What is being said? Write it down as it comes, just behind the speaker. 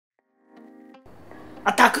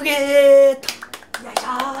アタックゲート。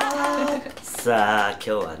さあ今日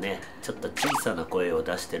はねちょっと小さな声を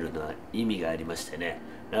出してるのは意味がありましてね、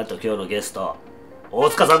なんと今日のゲスト大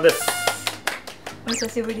塚さんです。お久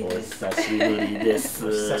しぶりです。お久しぶりです。お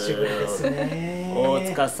久しぶりですね。大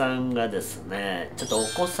塚さんがですねちょっとお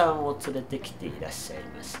子さんを連れてきていらっしゃい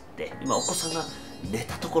まして、今お子さんが寝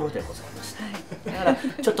たところでございました、だから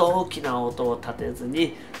ちょっと大きな音を立てず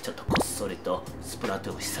にちょっとこっそりとスプラ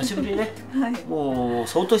トゥーン久しぶりね、はい、もう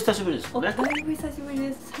相当久しぶりですよね。だいぶ久しぶり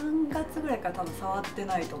です。3月ぐらいから多分触って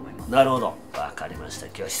ないと思います。なるほど、わかりました。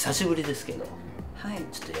今日は久しぶりですけど、はい、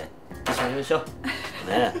ちょっとやってしまいましょう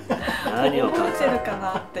ね。何を覚えてるか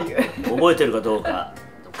なっていう覚えてるかどうか、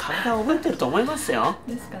体覚えてると思いますよ。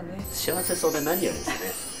ですかね。幸せそうで何よりですね。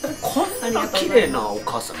こんな綺麗なお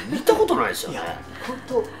母さん見たことないですよね。本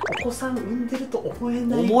当お子さん産んでると思え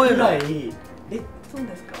ないぐらい。そう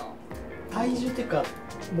ですか。体重っていうか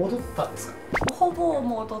戻ったんですか。ほぼ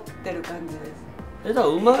戻ってる感じです。だから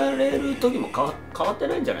生まれる時も変わって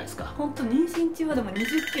ないんじゃないですか。本当妊娠中はでも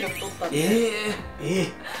20キロ太ったんで。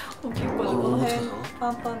結構この辺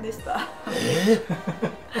パンパンでした。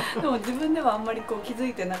でも自分ではあんまりこう気づ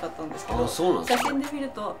いてなかったんですけど、写真で見る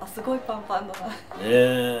とすごいパンパンだな。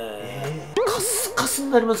カスカス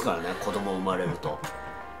になりますからね、子供生まれると。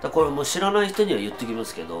これもう知らない人には言ってきま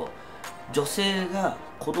すけど、女性が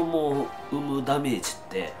子供を産むダメージっ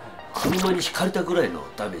て車にひかれたぐらいの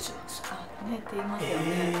ダメージなんですよ。ねって言いますよ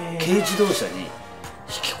ね。軽自動車に引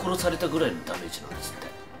き殺されたぐらいのダメージなんですって、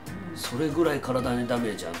それぐらい体にダメ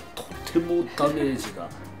ージある。とてもダメージが。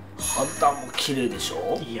肌も綺麗でし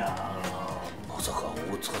ょ。いやまさか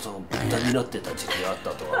大塚さんが豚になってた時期があった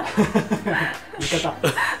とは。言い方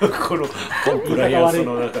このコンプライアンス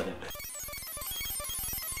の中で。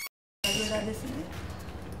ヤグラですね。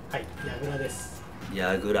はい、ヤグラです。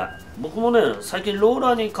ヤグラ、僕もね最近ロー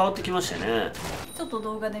ラーに変わってきましてね。ちょっと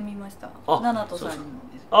動画で見ました。ナナトさんにも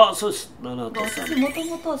です。あ、そうです。ナナトさん。私もと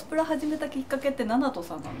もとスプラ始めたきっかけってナナト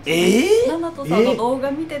さんなんですよ。ナナトさんの動画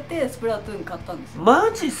見ててスプラトゥーン買ったんですよ。マ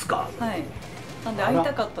ジっすか。はい。なんで会い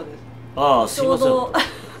たかったです。ああ、すいません。い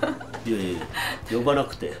やいや呼ばな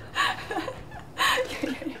くて。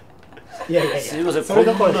いやすみません、それ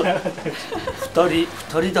どころじゃなかった。二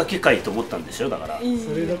人だけかいと思ったんでしょ。だからそ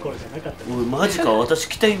れどころじゃなかった。おいマジか、私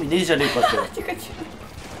来た意味ねえじゃねえかって。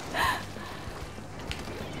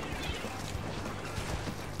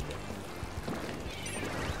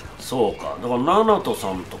そうか、だからナナト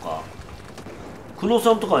さんとか久野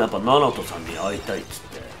さんとかはやっぱナナトさんに会いたいっつっ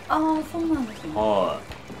て。ああ、そうなんですね。は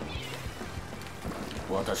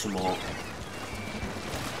い、私も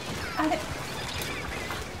あれ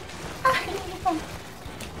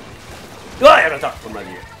うわ、やられた。隣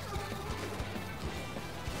で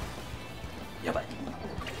やばい。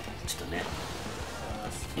ちょっとね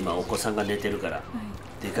今お子さんが寝てるから、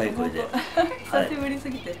でかい声で久しぶりす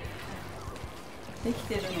ぎてでき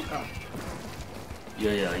てるのか。い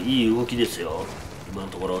やいや、いい動きですよ。今の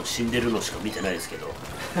ところ死んでるのしか見てないですけど。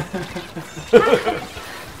そうですね。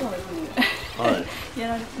はい、や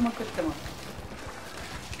られまくってます。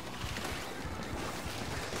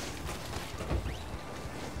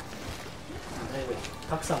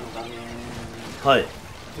たくさんの画面はい。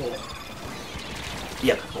い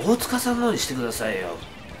や、大塚さんのようにしてくださいよ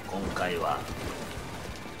今回は。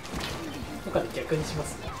とかで逆にしま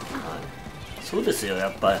すね。はい、そうですよ。や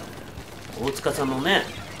っぱり大塚さんのね、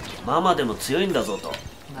ママでも強いんだぞと。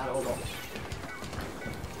なるほど。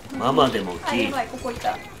ママでも金、やばい、ここい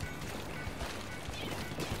た。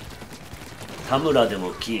田村で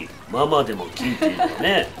も金、ママでも金っていうの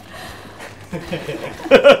ね。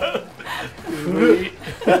古い。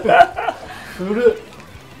古い。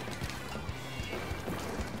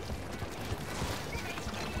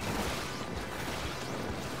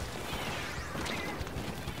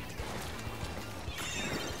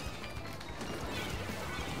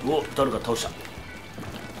お、誰か倒した。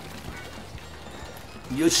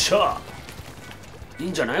よっしゃ、い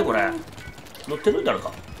いんじゃないこれ。乗ってる誰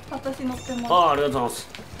か。私乗ってます。ありがとうございます。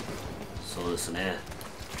そうですね。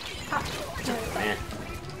ちょっとね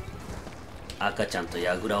赤ちゃんと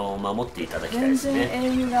ヤグラを守っていただきたいですね。全然エ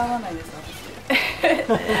イムが合わないです、私。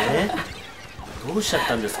どうしちゃっ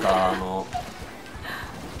たんですか。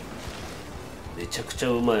めちゃくちゃ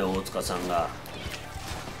うまい大塚さんが。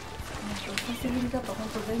久しぶりだと本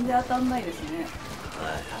当全然当たんないですね。はい、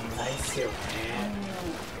当たんないっすよね。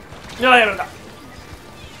いや、やられた。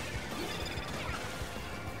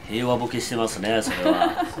平和ボケしてますね、それ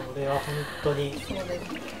は。それは本当に。そうで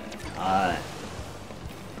すね。はい。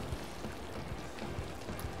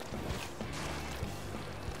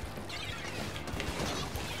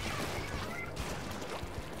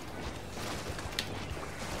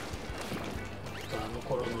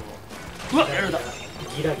うわ、やられた。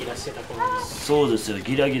ギラギラしてた頃に。そうですよ、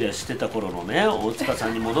ギラギラしてた頃のね、大塚さ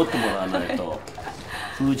んに戻ってもらわないと。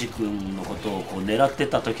藤士君のことをこう狙って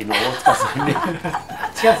た時の大塚さんに。違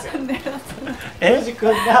うんですよ。藤士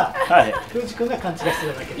君が、藤士君が勘違いして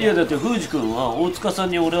ただけで。いや、だって藤士君は大塚さん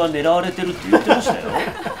に俺は狙われてるって言ってましたよ。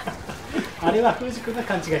あれは藤士君が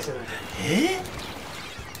勘違いしてただけ。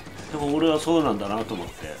でも俺はそうなんだなと思っ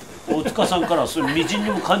て、大塚さんからはそれみじん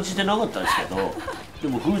にも感じてなかったんですけど、で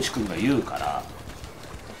も藤士君が言うから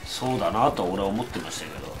そうだなと俺は思ってました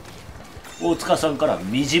けど、大塚さんからは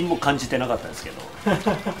みじんも感じてなかったですけど。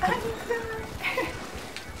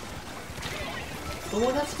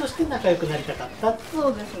友達として仲良くなりたかった。そ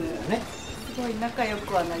うですね。すごい仲良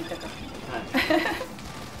くはなりたかった。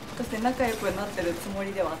そして仲良くなってるつも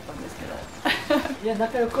りではあったんですけど。いや、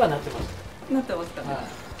仲良くはなってました。なってましたね。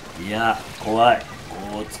いや、怖い。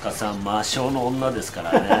大塚さん魔性の女ですか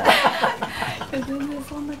らね。全然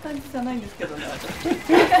そんな感じじゃないんですけどね。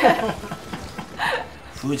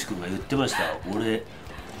藤士君が言ってました。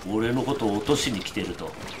俺のことを落としに来てる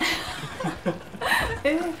と。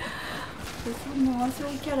そんな魔性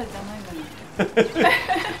キャラじゃないのに。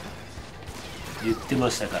言ってま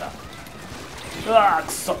したから。うわー、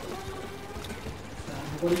くそ。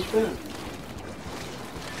残り1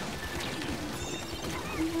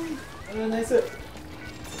分。ナイス。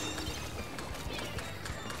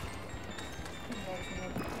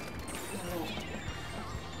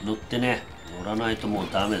乗ってね、乗らないともう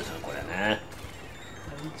ダメですよこれね。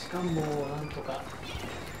時間もなんとか。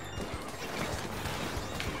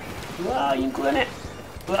うわー、インクがね。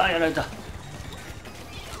うわー、やられた。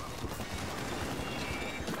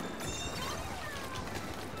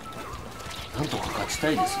なんとか勝ちた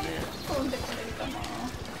いですね。飛んでくれるかな。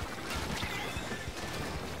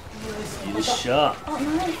よっしゃ。あ、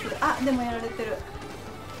ナイス。あ、でもやられてる。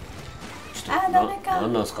ダメか。な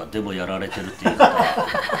んなんすか、でもやられてるって言うか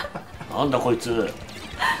ら。なんだこいつ。あ、やられち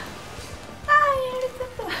ゃ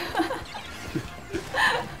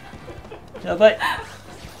った。やばい。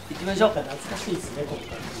行きましょう。懐かしいですね、この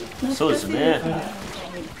感じ。そうですね。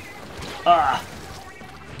あ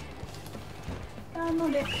あ。な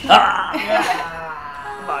ので。ああ。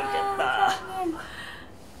負けた。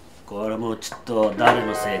これもちょっと誰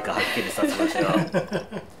のせいかはっきりさせましょう。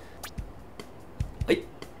はい。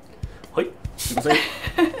はい。すいません。す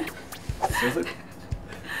いません。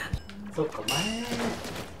そっか、前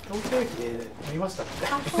東京駅で見ましたね。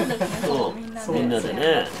あ、そうですね。そう、みんなで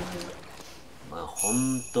ね。まあ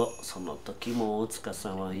本当その時も大塚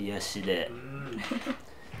さんは癒しで、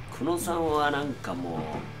久野さんはなんかもう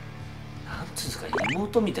なんていうんですか、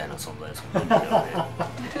妹みたいな存在ですもんね。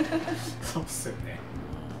そうっすよね。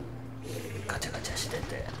ガチャガチャして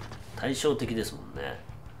て対照的ですもんね。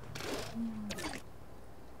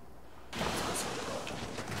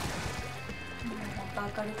本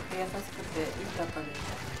当明るくて優しくていい方です。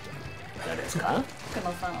誰ですか？久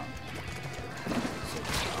野さん。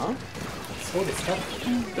そうですか？そ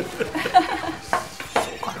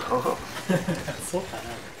うかな。そうかな。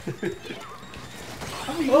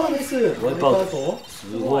あ、ナイス。ワイパート。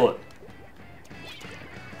すごい。よ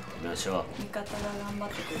いしょ。味方が頑張っ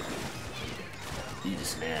てくれる。いいで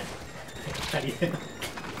すね。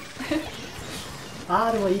あ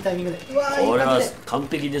あ、でもいいタイミングで。これは完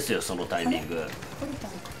璧ですよ、そのタイミング。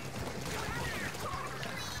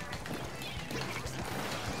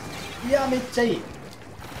いや、めっちゃいい。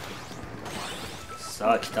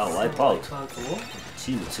さあ来た、ワイプアウト。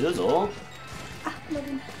チーム強いぞ。あ、伸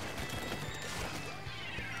びない。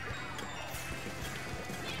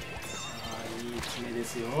いい決めで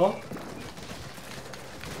すよ。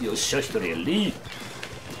よっしゃ、一人リー。こ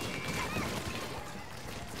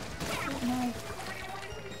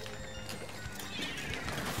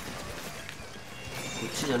っ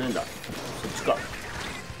ちじゃねえんだ。そっちか。よ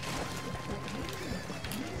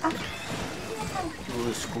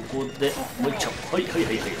し、ここでもう一丁。はいはい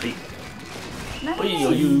はいはいはい。はい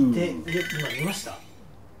余裕。で、今見ました？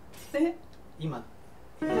今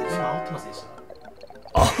煽ってませんでし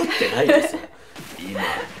た？煽ってないですよ。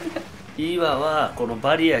今はこの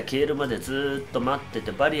バリア消えるまでずーっと待って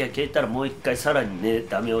て、バリア消えたらもう一回さらにね、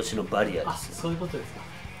ダメ押しのバリアですよ。そういうことですか。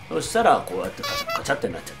そしたらこうやってカチャって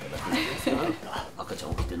なっちゃっただけですか。赤ちゃ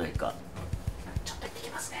ん起きてないか。ちょっと行ってき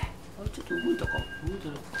ますね。あ、ちょっと動いたか。動いて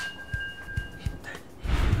ないか。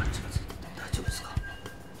大丈夫ですか。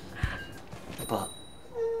やっぱ。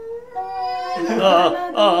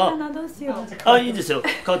あ、いいですよ、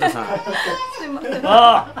川田さん。すいません。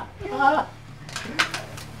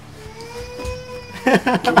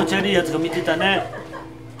気持ち悪いやつが見てたね。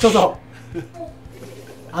ちょっと。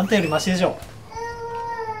あんたよりマシでしょ。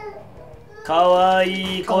かわ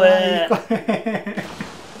いい声。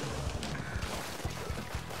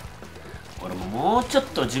俺もうちょっ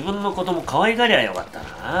と自分の子供可愛がりゃよかった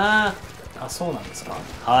な。あ、そうなんですか。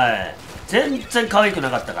はい、全然可愛くな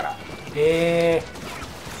かったから。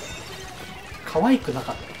可愛くな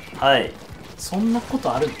かった。はい。そんなこ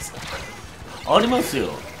とあるんですか。ありますよ。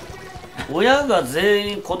親が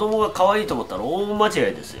全員子供が可愛いと思ったら大間違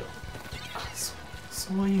いですよ。あ、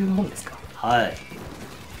そういうもんですか。はい。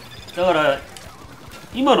だから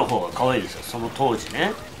今の方が可愛いですよ、その当時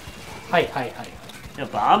ね。はいはいはい。やっ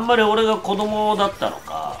ぱあんまり俺が子供だったの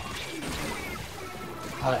か。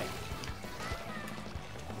はい。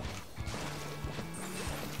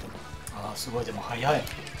あ、すごい。でも早いね。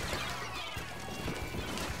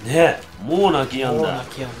え、もう泣き止んだ。もう泣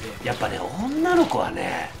き止んで。やっぱね、女の子は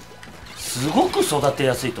ねすごく育て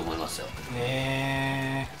やすいと思いますよ。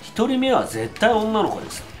ねえ。一人目は絶対女の子で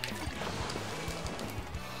す。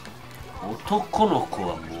男の子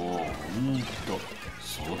はもうほんと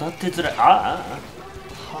育てづらい。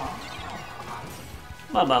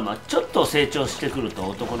まあちょっと成長してくると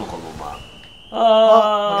男の子もボ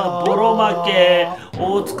ロ負け。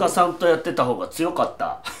大塚さんとやってた方が強かっ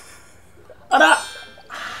た。あら、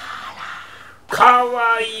か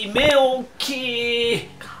わいい、目大きい。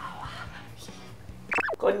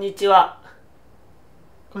こんにちは。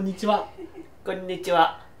こんにちは。こんにち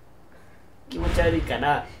は。気持ち悪いか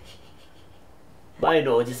な。前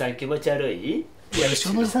のおじさん気持ち悪い？いや、後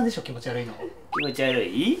ろのおじさんでしょ、気持ち悪いの。気持ち悪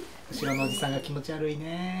い？後ろのおじさんが気持ち悪い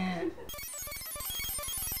ね。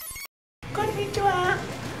こんにちは。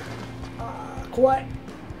怖い。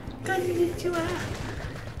こんにちは。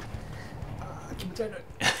気持ち悪い。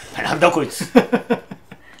なんだこいつ。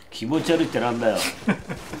気持ち悪いってなんだよ。こ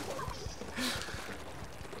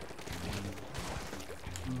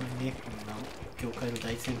んなにね、こんな業界の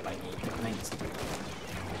大先輩に言いたくないんですけど。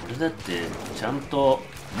俺だってちゃんと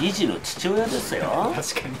2児の父親ですよ。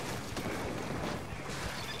確かに。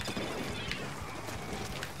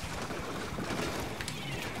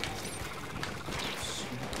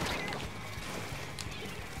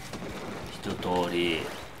一通り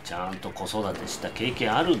ちゃんと子育てした経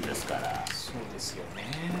験あるんですから。そうですよね。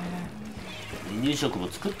離乳食も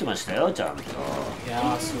作ってましたよ、ちゃんと。いや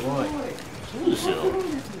ー、すごい。そうですよ。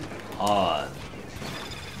は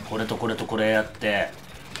い。これとこれとこれやって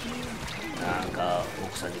なんか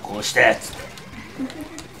奥さんにこうしてっつって。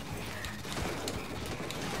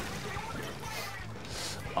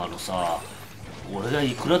あのさ、俺が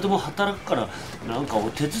いくらでも働くからなんかお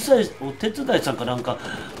手伝いさんかなんか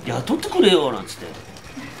雇ってくれよなんつって。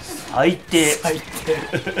最低。最低。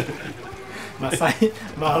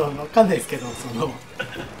まあ分かんないですけど、本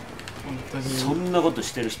当にそんなこと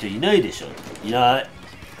してる人いないでしょ。いない。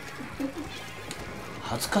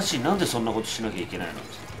恥ずかしい。なんでそんなことしなきゃいけないの。だ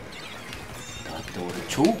って俺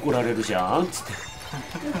超怒られるじゃんっつって。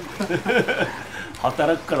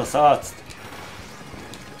働くからさっつって。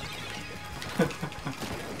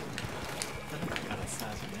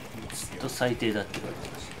ずっと最低だって言われて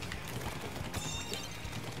ました。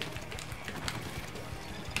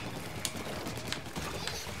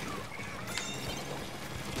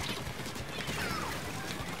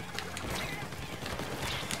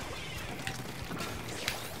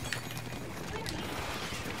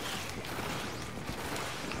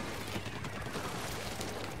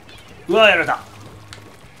うわ、やられた。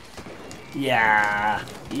いや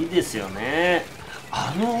ー、いいですよね。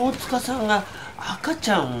大塚さんが赤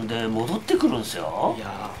ちゃんで戻ってくるんですよ。い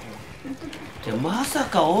やでまさ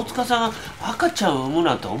か大塚さんが赤ちゃんを産む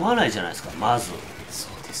なんて思わないじゃないですか。まずそ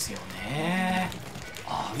うですよね。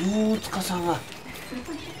大塚さんが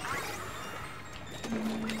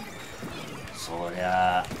そり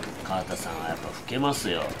ゃ川田さんはやっぱ老けます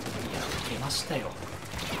よ。いや、老けましたよ。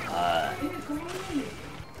はい。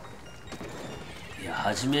いや、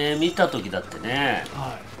初め見た時だってね、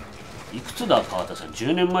いくつだ川田さん。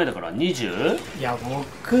10年前だから 20？ いや、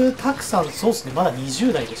僕たくさん、そうですね、まだ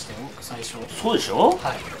20代でしたよ、僕最初。そうでしょ。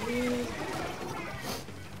はい。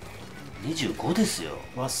25ですよ。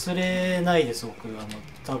忘れないです、僕。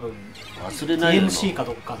多分忘れないの。 TMC か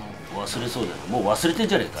どっかの。忘れそうだよ。もう忘れてん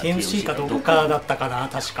じゃねえか。 TMC かどっかだったかな、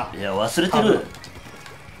確か。いや、忘れてる。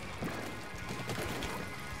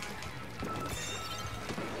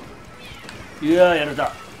いや、やれた。な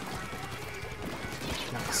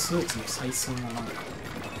んかスーツの採寸がなんか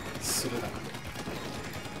するだな。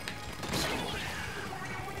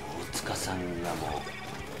大塚さんがもう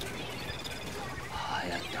ああ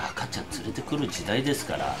やって赤ちゃん連れてくる時代です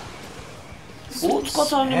から。大塚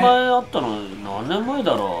さんに前会ったの何年前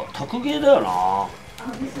だろう。卓芸だよな。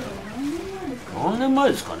何年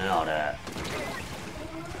前ですかね、あれ。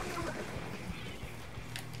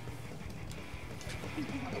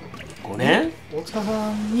5年？大塚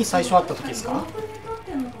さんに最初会った時ですか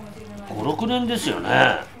？5、6年ですよ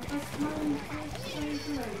ね。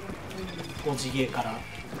おじげから。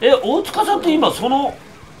大塚さんって今その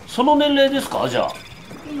年齢ですか？じゃあ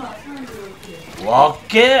今36。わっ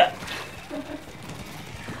け。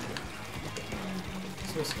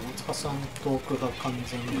そうですね、大塚さんと僕が完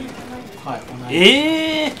全に、はい、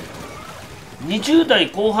同い。20代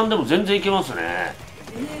後半でも全然いけますね。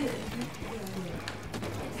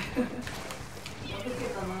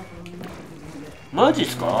マジっ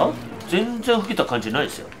すか？全然老けた感じない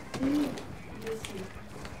ですよ。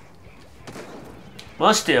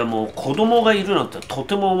ましてやもう子供がいるなんてと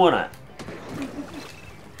ても思わない。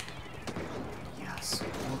いや、そう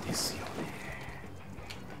ですよね。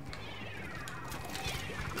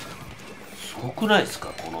すごくないですか、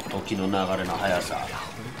この時の流れの速さ。いや、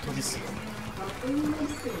本当ですよ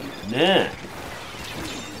ねえ。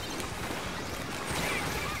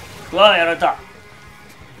うわあ、やられた。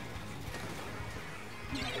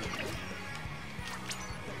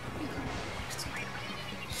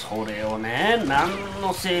それをね、何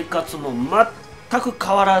の生活も全く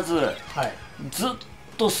変わらず、はい、ずっ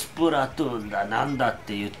とスプラトゥーンだなんだっ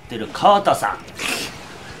て言ってる川田さん。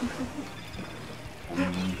ほん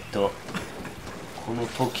とこの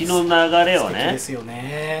時の流れをね。素敵ですよ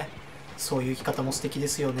ね。そういう生き方も素敵で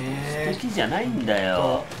すよね。素敵じゃないんだ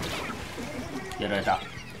よ。やられた。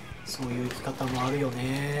そういう生き方もあるよ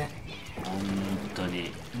ね。本当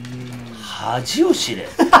に恥を知れ。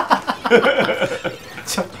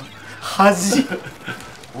ちょっと恥。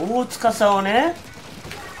大塚さんはね、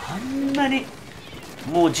あんなに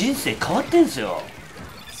もう人生変わってんすよ。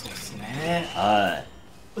そうですね。は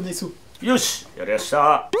い。です。よし、やりまし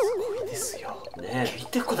た。そうですよ。ね、見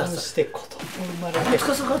てください。して子供生まれて大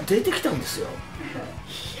塚さんが出てきたんですよ。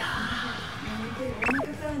いやー、お腹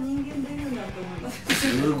から人間出るんだと思います。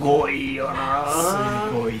すごいよな。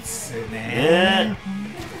すごいっすね。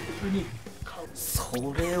本当に。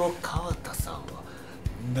それを川田さんは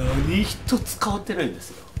何一つ変わってないんで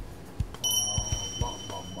すよ。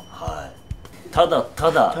はい。ただ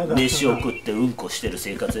ただ飯を食ってうんこしてる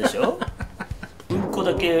生活でしょ。うんこ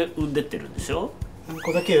だけ産んでってるんでしょ。うん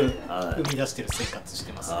こだけ生み出してる生活し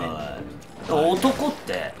てますね。はい。男っ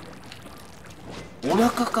てお腹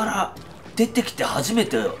から出てきて初め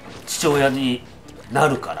て父親にな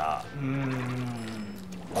るから、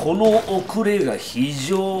この遅れが非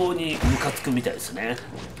常にムカつくみたいですね。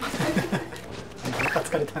ムカつ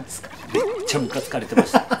かれたんですか？めっちゃムカつかれてま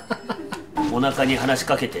した。お腹に話し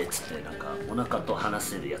かけてっつって、なんかお腹と話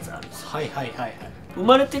せるやつあるんですよ。はいはいはいはい。生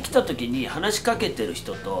まれてきた時に話しかけてる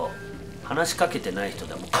人と話しかけてない人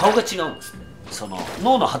でも顔が違うんです。その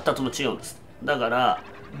脳の発達も違うんです。だから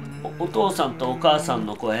お父さんとお母さん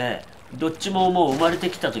の声どっちももう生まれて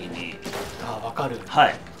きた時に、分かる。は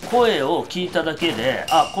い、声を聞いただけで、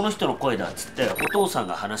あ、この人の声だっつってお父さん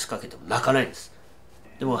が話しかけても泣かないんです。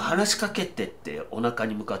でも話しかけてってお腹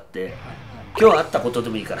に向かって、今日あったことで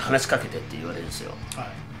もいいから話しかけてって言われるんですよ。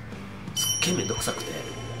すっげえめんどくさくて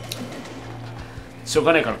しょう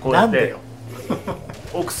がないから、こうやって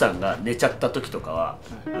奥さんが寝ちゃった時とかは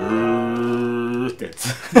うーってや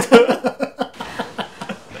つ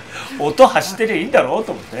音走ってりゃいいんだろう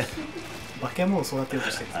と思って、化け物を育てよう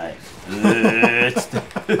としてるんです、はい、っつっ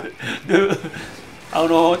てで、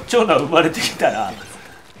長男生まれてきたら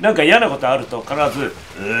なんか嫌なことあると必ず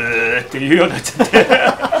っていうようになっちゃって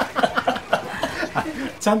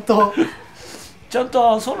ちゃんと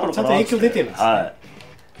そうなのかな、ちゃんと影響出てるんですね。は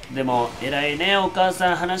い、でも偉いねお母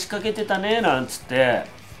さん話しかけてたねなんつって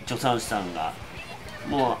助産師さんが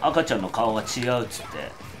もう赤ちゃんの顔が違うっつっ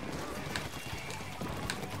て、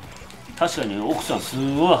確かに奥さんす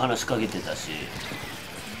ごい話しかけてたし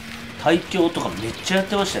胎教とかめっちゃやっ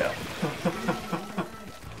てましたよ。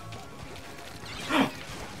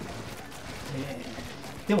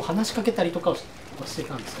でも話しかけたりとかはして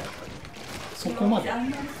たんですか、やっぱり。そこまで。あん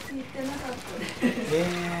まり聞いてなかったです。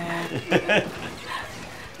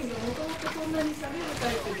もともとそんなに喋るタ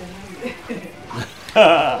イプじゃないん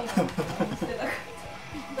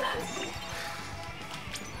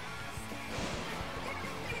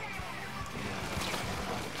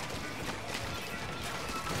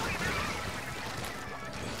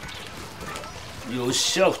で。よっ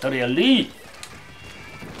しゃ2人やり。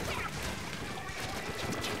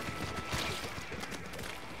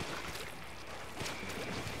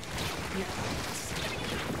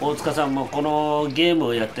大塚さんもこのゲーム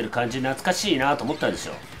をやってる感じ懐かしいなと思ったでし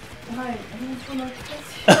ょ。はい、本当懐か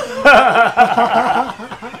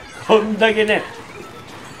しい。こんだけね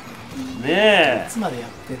えいつまでやっ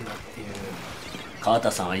てんだっていう。川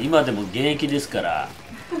田さんは今でも現役ですから。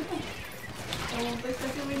本当久し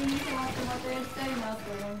ぶりに触っ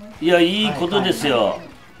いや、いいことですよ。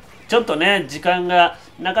ちょっとね、時間が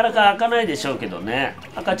なかなか空かないでしょうけどね、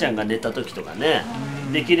赤ちゃんが寝た時とかね、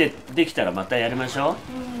できたらまたやりましょ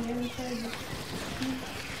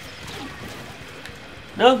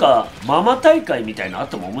う。なんかママ大会みたいなのあっ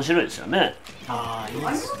ても面白いですよね。ああ、いい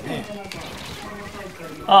ですね。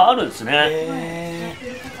あ、あるんですね。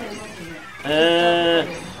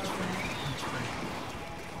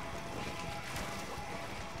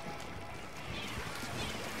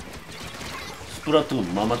スプラトゥ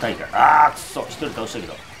ーンママ大会。ああ、くそ、一人倒したけ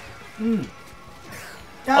ど。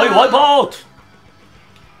はい、ワイプアウト。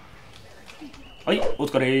はい、お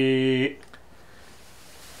疲れ。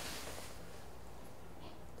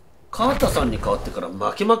川田さんに代わってから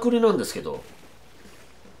負けまくりなんですけど。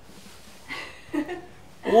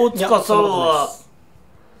大塚さ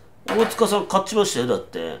ん勝ちましたよ。だっ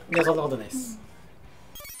て。いや、そんなことないです。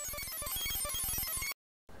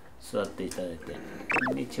座っていただいて。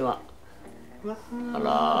こんにちは。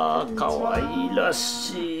あら、かわいら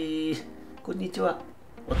しい。こんにちは。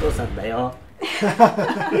お父さんだよ。や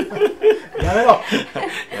めろ。や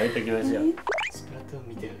めときましょう。スプラトゥーン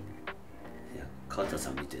見てる。いや、川田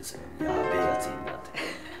さん見てるんですよ。やべえやついんだって。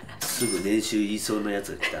すぐ練習言いそうなや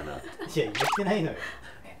つが来たな。いや、言ってないのよ。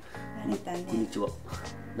慣れたね。こんにちは。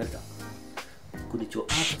慣れた。こんにちは。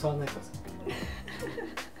あ、ちょっと触んないでください。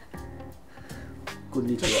こん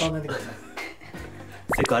にちは。ちょっと触んないでください。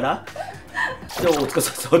セクハラ？じゃあ大塚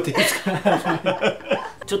さん触っていいですか？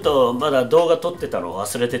ちょっとまだ動画撮ってたのを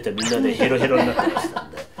忘れてて、みんなでヘロヘロになってました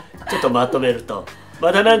んで、ちょっとまとめると、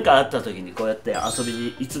また何かあった時にこうやって遊びに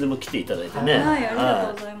いつでも来ていただいてね。はい、ありが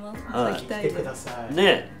とうございます。はい、来てください。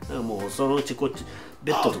ね、もうそのうちこっち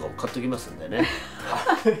ベッドとかも買っときますんでね。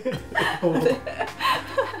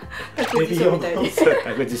託児所みたいに。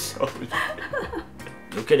託児所。よ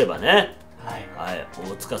ければね。はい、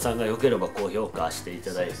大塚さんが良ければ高評価していた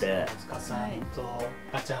だいて、大塚さんと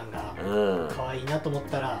あちゃんが可愛いなと思っ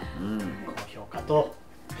たら高評価と、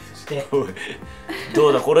そしてど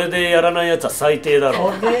うだ、これでやらないやつは最低だ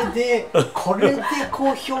ろ。これで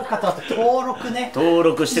高評価とあと登録ね、登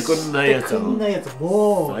録してくんないやつは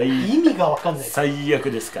もう意味が分かんない。最悪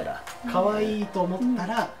ですから。可愛いと思った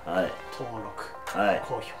ら登録、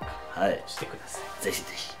高評価してください。ぜひぜ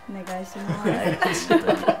ひお願いしま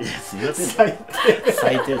す。すみません。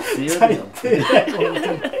最低。すみませ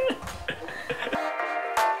ん。